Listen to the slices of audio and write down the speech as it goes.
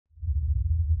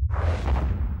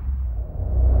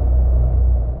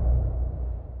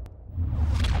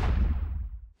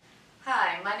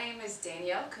is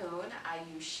Danielle Koon. I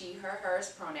use she, her,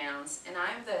 hers pronouns, and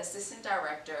I'm the Assistant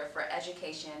Director for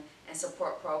Education and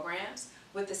Support Programs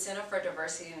with the Center for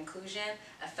Diversity and Inclusion,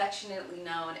 affectionately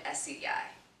known as CDI.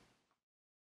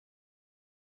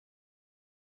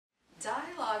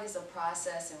 Dialogue is a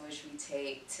process in which we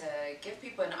take to give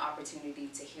people an opportunity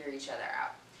to hear each other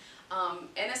out.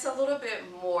 And it's a little bit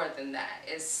more than that.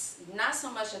 It's not so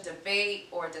much a debate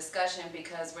or a discussion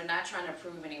because we're not trying to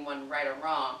prove anyone right or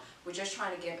wrong. We're just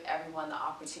trying to give everyone the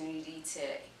opportunity to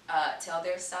tell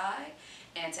their side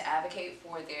and to advocate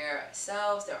for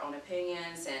themselves, their own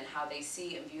opinions, and how they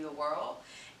see and view the world.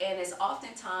 And it's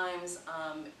oftentimes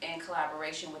in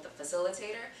collaboration with the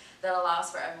facilitator that allows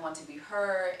for everyone to be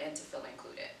heard and to feel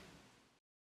included.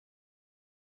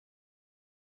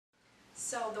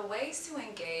 So the ways to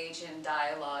engage in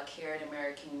dialogue here at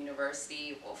American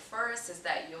University, well, first is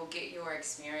that you'll get your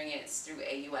experience through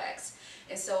AUX.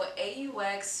 And so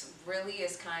AUX really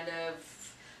is kind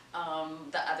of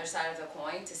the other side of the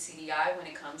coin to CDI when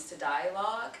it comes to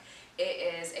dialogue.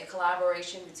 It is a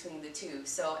collaboration between the two.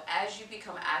 So as you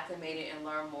become acclimated and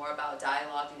learn more about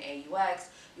dialogue in AUX,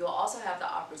 you'll also have the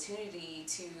opportunity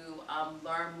to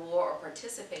learn more or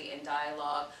participate in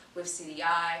dialogue with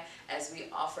CDI as we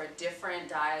offer different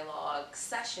dialogue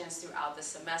sessions throughout the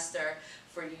semester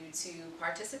for you to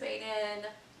participate in,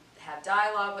 have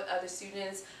dialogue with other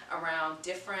students around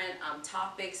different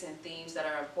topics and themes that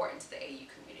are important to the AU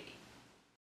community.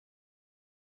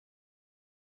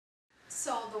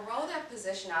 So the role that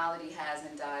positionality has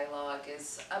in dialogue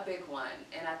is a big one,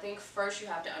 and I think first you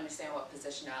have to understand what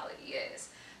positionality is.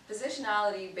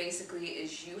 Positionality basically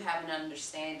is you have an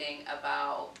understanding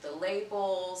about the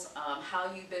labels,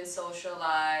 how you've been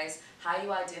socialized, how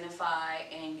you identify,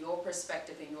 and your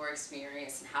perspective and your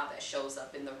experience and how that shows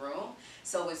up in the room.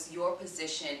 So it's your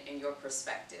position and your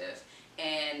perspective,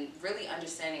 and really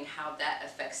understanding how that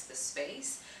affects the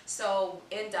space. So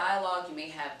in dialogue, you may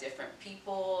have different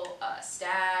people,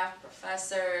 staff,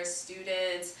 professors,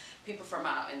 students, people from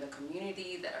out in the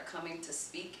community that are coming to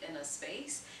speak in a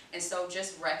space. And so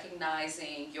just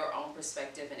recognizing your own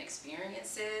perspective and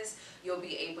experiences, you'll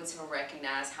be able to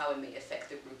recognize how it may affect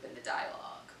the group in the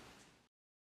dialogue.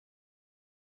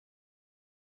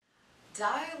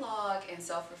 Dialogue and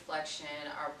self-reflection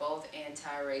are both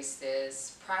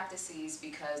anti-racist practices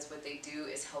because what they do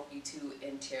is help you to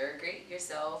interrogate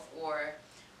yourself, or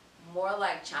more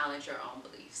like challenge your own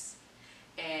beliefs.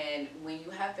 And when you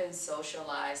have been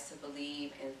socialized to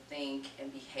believe and think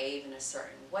and behave in a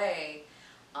certain way,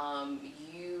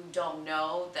 you don't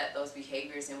know that those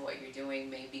behaviors and what you're doing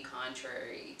may be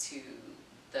contrary to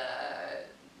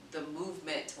the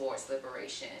movement towards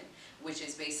liberation, which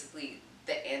is basically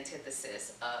the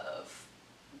antithesis of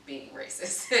being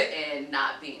racist and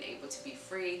not being able to be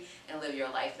free and live your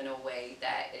life in a way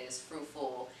that is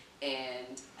fruitful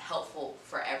and helpful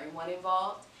for everyone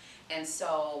involved. And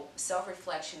so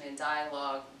self-reflection and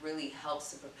dialogue really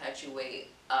helps to perpetuate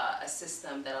a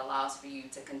system that allows for you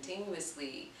to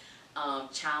continuously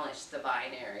challenge the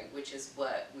binary, which is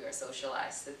what we are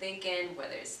socialized to think in,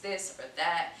 whether it's this or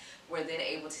that. We're then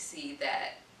able to see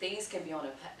that things can be on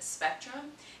a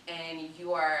spectrum, and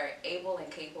you are able and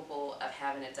capable of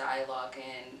having a dialogue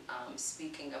and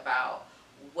speaking about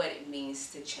what it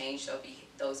means to change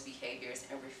those behaviors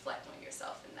and reflect on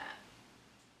yourself in that.